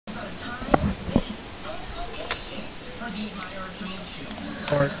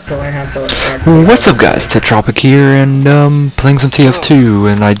What's up guys, Tetropic here, and playing some TF2,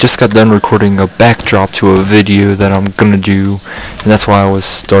 and I just got done recording a backdrop to a video that I'm gonna do, and that's why I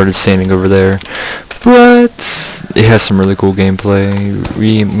started standing over there. But it has some really cool gameplay.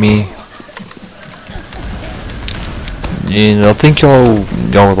 And I think y'all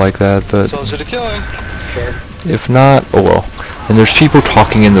would like that, but if not, oh well. And there's people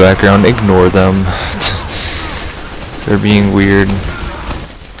talking in the background, ignore them. They're being weird.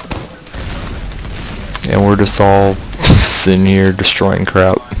 And we're just all sitting here destroying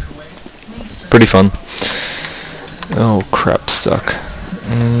crap. Pretty fun. Oh, crap, stuck.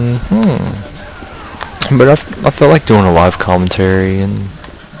 But I felt like doing a live commentary, and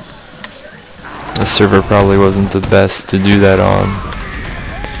the server probably wasn't the best to do that on.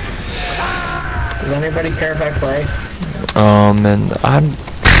 Does anybody care if I play? And I'm...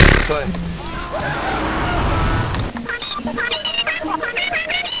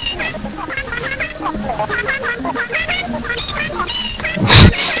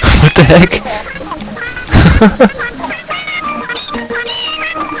 What the heck?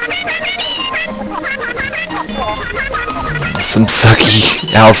 Some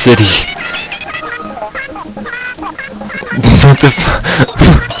sucky Owl City. What the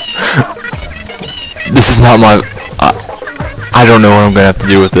This is not my... I don't know what I'm gonna have to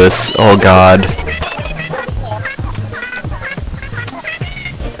do with this. Oh god.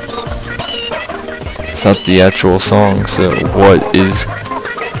 It's not the actual song, so what is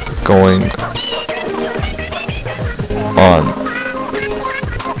going on?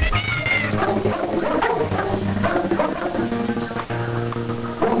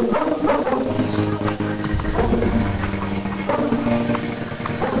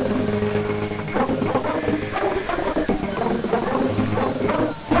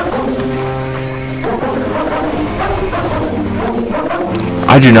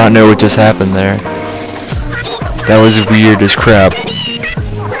 I do not know what just happened there. That was weird as crap.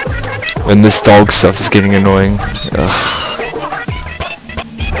 And this dog stuff is getting annoying. Ugh.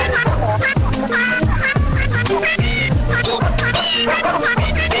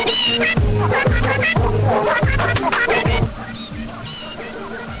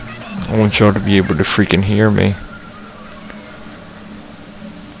 I want y'all to be able to freaking hear me.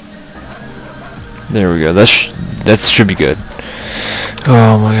 There we go. That should be good.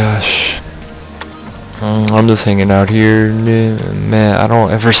 Oh my gosh. I'm just hanging out here. Man, I don't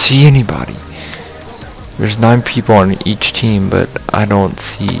ever see anybody. There's 9 people on each team, but I don't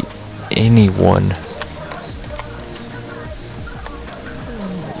see anyone.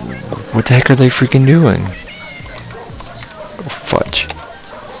 What the heck are they freaking doing? Oh, fudge.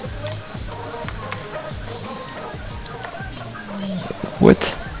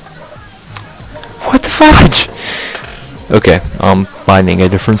 What? What the fudge? Okay, I'm finding a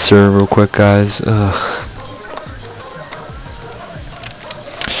different server real quick, guys. Ugh.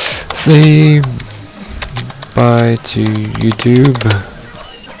 Say bye to YouTube.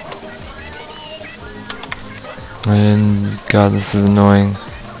 And god, this is annoying.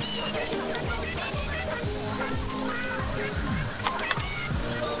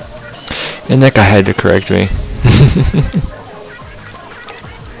 And that guy had to correct me.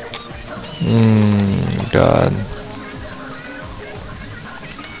 God.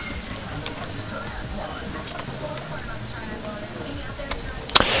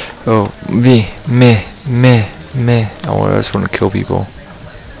 Oh, me. I just want to kill people.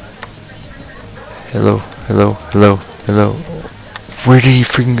 Hello. Where did he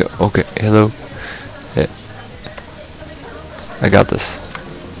freaking go? Okay, hello. Yeah. I got this.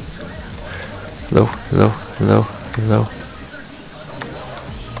 Hello.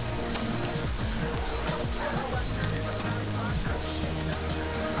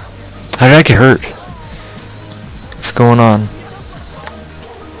 How did I get hurt? What's going on?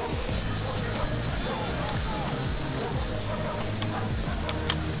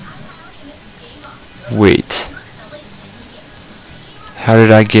 Wait. How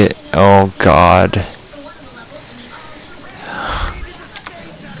did I get... Oh god.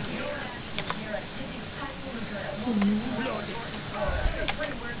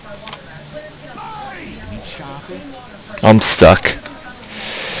 I'm stuck.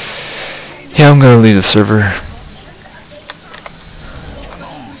 Yeah, I'm gonna leave the server.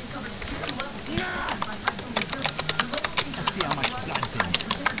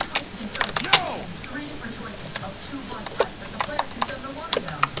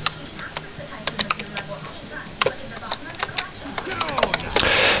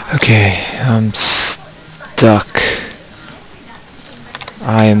 Okay, I'm stuck.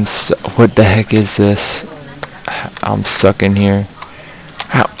 I am what the heck is this? I'm stuck in here.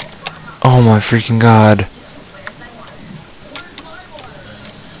 Oh my freaking god.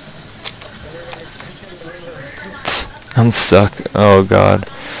 I'm stuck. Oh god.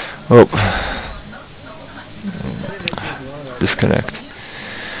 Oh. Disconnect.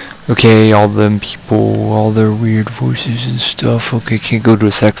 Okay, all them people, all their weird voices and stuff. Okay, can't go to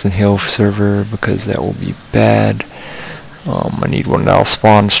a Saxon Hill server because that will be bad. I need one that I'll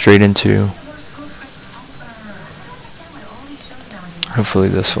spawn straight into. Hopefully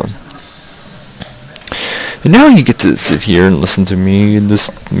this one. And now you get to sit here and listen to me and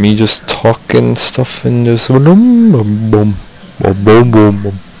me just talking stuff and just boom boom boom boom boom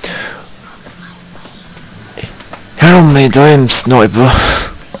boom. Hello mate, I am Sniper.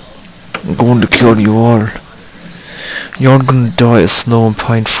 I'm going to kill you all. You're gonna die a slow and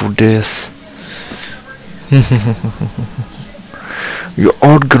painful death. You're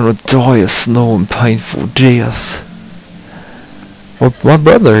all gonna die a slow and painful death. Well, my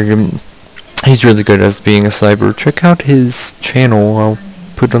brother, he's really good at being a sniper. Check out his channel. I'll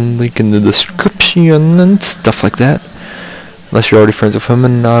put a link in the description and stuff like that. Unless you're already friends with him,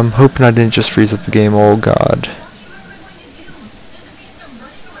 and I'm hoping I didn't just freeze up the game. Oh god.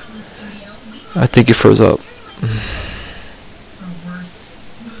 I think it froze up.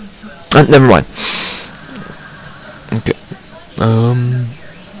 Never mind. Okay.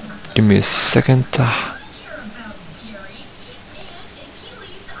 Give me a second.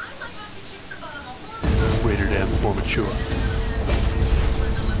 Rated M for mature.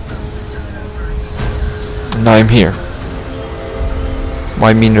 And I'm here.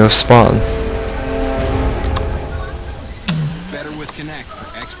 Why me no spawn? Better with Connect for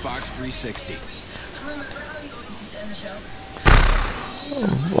Xbox 360.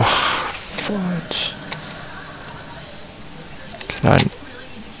 Fudge. Can I?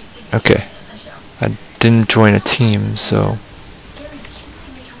 Okay. I didn't join a team, so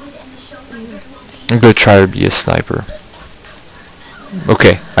I'm gonna try to be a sniper.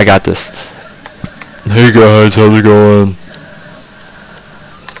 Okay, I got this. Hey guys, how's it going?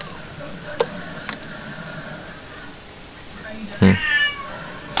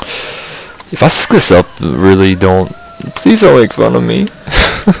 If I suck this up, really please don't make fun of me.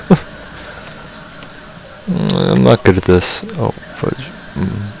 I'm not good at this. Oh, fudge.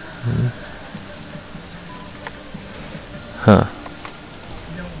 Huh.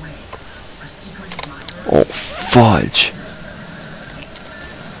 Oh, fudge.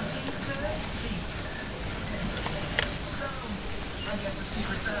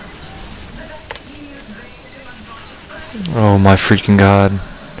 Oh my freaking god.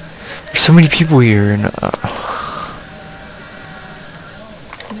 There's so many people here and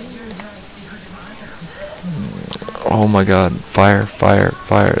oh my god. Fire, fire,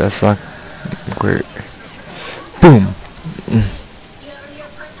 fire. That's not great. Boom.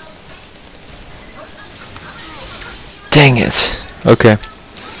 Dang it. Okay.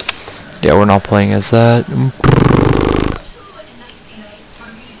 Yeah, we're not playing as that.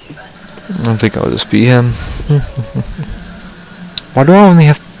 I don't think I'll just be him. Why do I only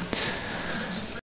have